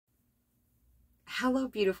Hello,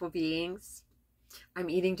 beautiful beings. I'm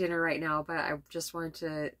eating dinner right now, but I just wanted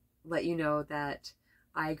to let you know that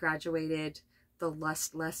I graduated the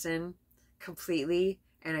lust lesson completely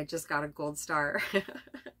and I just got a gold star.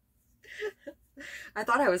 I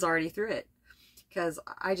thought I was already through it because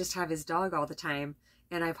I just have his dog all the time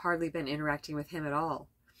and I've hardly been interacting with him at all.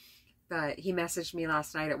 But he messaged me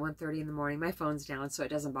last night at 1:30 in the morning. My phone's down, so it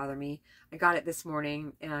doesn't bother me. I got it this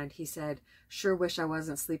morning, and he said, "Sure wish I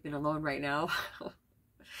wasn't sleeping alone right now."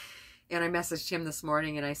 And I messaged him this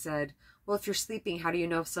morning, and I said, "Well, if you're sleeping, how do you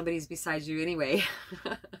know if somebody's beside you anyway?"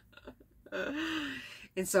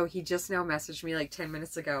 And so he just now messaged me like 10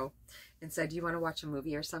 minutes ago and said, "Do you want to watch a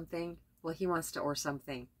movie or something?" Well, he wants to or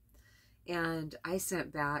something. And I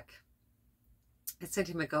sent him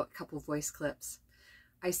a couple voice clips.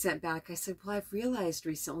 I sent back, I said, "Well, I've realized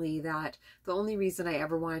recently that the only reason I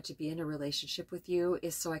ever wanted to be in a relationship with you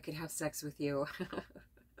is so I could have sex with you."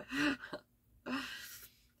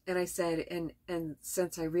 And I said, and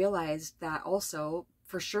since I realized that also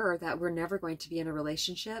for sure that we're never going to be in a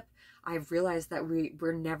relationship, I've realized that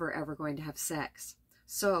we're never ever going to have sex.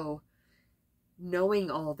 So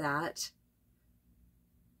knowing all that,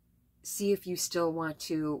 see if you still want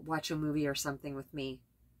to watch a movie or something with me.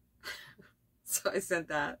 So I sent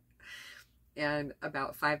that, and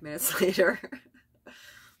about 5 minutes later,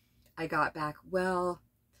 I got back, "Well,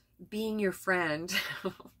 being your friend,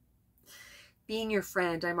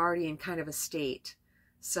 I'm already in kind of a state,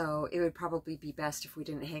 so it would probably be best if we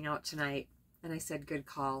didn't hang out tonight." And I said, "Good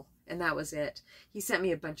call." And that was it. He sent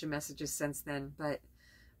me a bunch of messages since then, but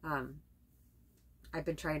I've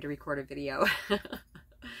been trying to record a video,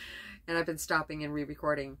 and I've been stopping and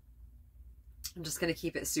re-recording. I'm just going to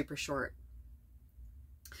keep it super short.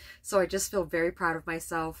 So I just feel very proud of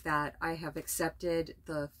myself that I have accepted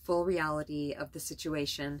the full reality of the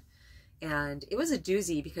situation. And it was a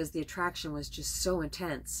doozy because the attraction was just so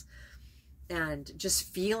intense. And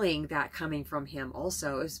just feeling that coming from him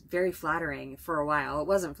also, it was very flattering for a while. It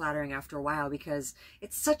wasn't flattering after a while because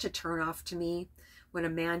it's such a turnoff to me when a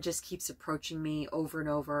man just keeps approaching me over and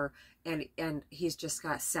over and he's just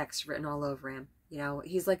got sex written all over him. You know,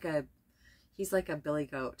 he's like a billy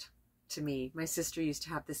goat. To me, my sister used to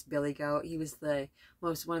have this billy goat. He was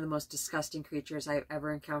one of the most disgusting creatures I've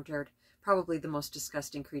ever encountered. Probably the most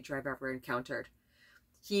disgusting creature I've ever encountered.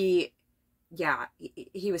 He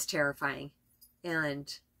was terrifying.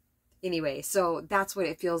 And anyway, so that's what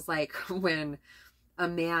it feels like when a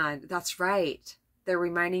man, that's right. They're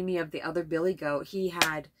reminding me of the other billy goat. He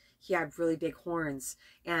had really big horns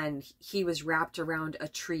and he was wrapped around a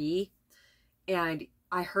tree, and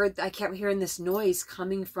I kept hearing this noise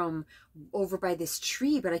coming from over by this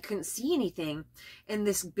tree, but I couldn't see anything. And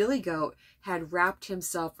this billy goat had wrapped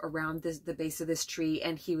himself around the base of this tree,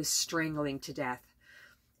 and he was strangling to death.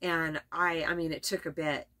 And I mean, it took a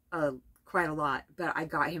bit, quite a lot, but I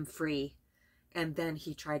got him free. And then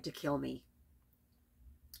he tried to kill me.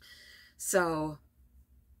 So,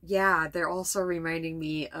 yeah, they're also reminding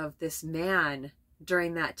me of this man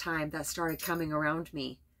during that time that started coming around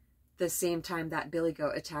me. The same time that billy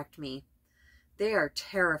goat attacked me. They are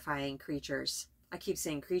terrifying creatures. I keep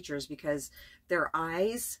saying creatures because their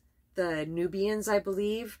eyes, the Nubians, I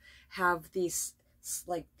believe, have these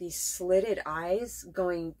slitted eyes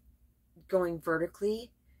going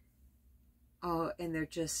vertically. Oh, and they're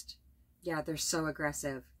just, yeah, they're so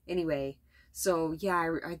aggressive. Anyway, so yeah,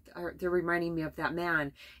 they're reminding me of that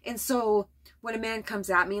man. And so when a man comes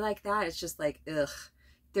at me like that, it's just like, ugh,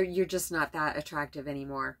 you're just not that attractive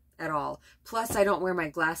anymore. At all. Plus, I don't wear my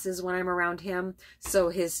glasses when I'm around him, so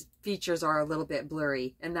his features are a little bit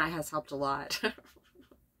blurry, and that has helped a lot.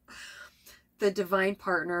 The divine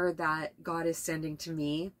partner that God is sending to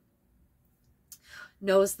me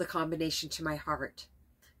knows the combination to my heart,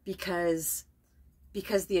 because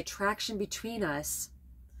the attraction between us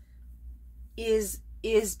is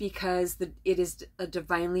because it is a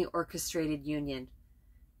divinely orchestrated union.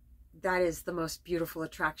 That is the most beautiful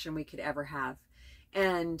attraction we could ever have.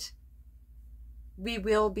 And we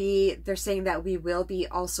will be, they're saying that we will be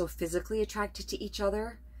also physically attracted to each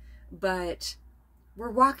other, but we're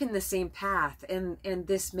walking the same path. And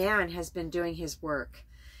this man has been doing his work,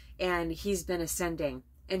 and he's been ascending,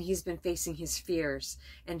 and he's been facing his fears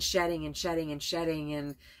and shedding and shedding and shedding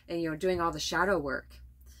and you know, doing all the shadow work.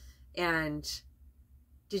 And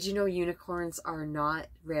did you know unicorns are not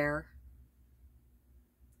rare?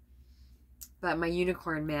 But my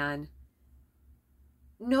unicorn man,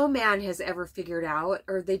 no man has ever figured out,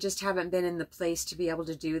 or they just haven't been in the place to be able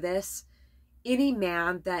to do this. Any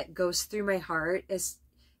man that goes through my heart,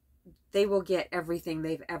 they will get everything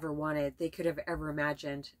they've ever wanted, they could have ever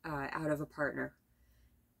imagined out of a partner.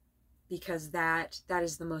 because that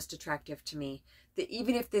is the most attractive to me. That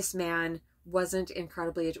even if this man wasn't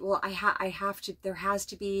incredibly, well, I have to, there has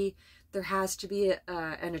to be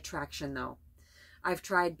an attraction though. I've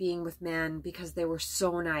tried being with men because they were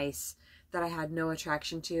so nice that I had no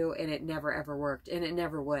attraction to, and it never ever worked, and it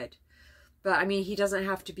never would. But I mean, he doesn't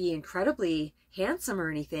have to be incredibly handsome or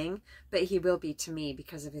anything, but he will be to me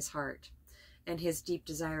because of his heart and his deep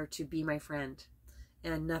desire to be my friend,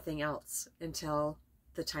 and nothing else until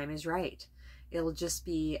the time is right. It'll just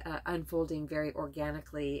be unfolding very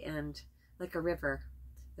organically and like a river.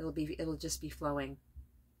 It'll just be flowing.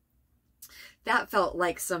 That felt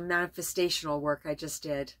like some manifestational work I just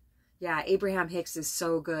did. Yeah, Abraham Hicks is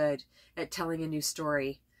so good at telling a new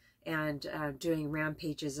story and doing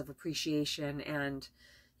rampages of appreciation. And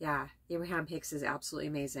yeah, Abraham Hicks is absolutely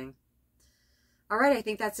amazing. All right, I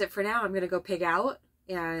think that's it for now. I'm going to go pig out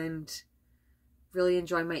and really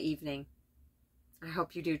enjoy my evening. I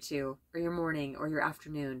hope you do too, or your morning, or your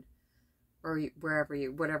afternoon, or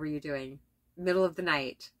whatever you're doing. Middle of the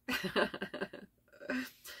night.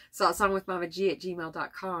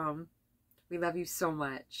 satsangwithmamaji@gmail.com. We love you so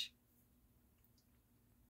much.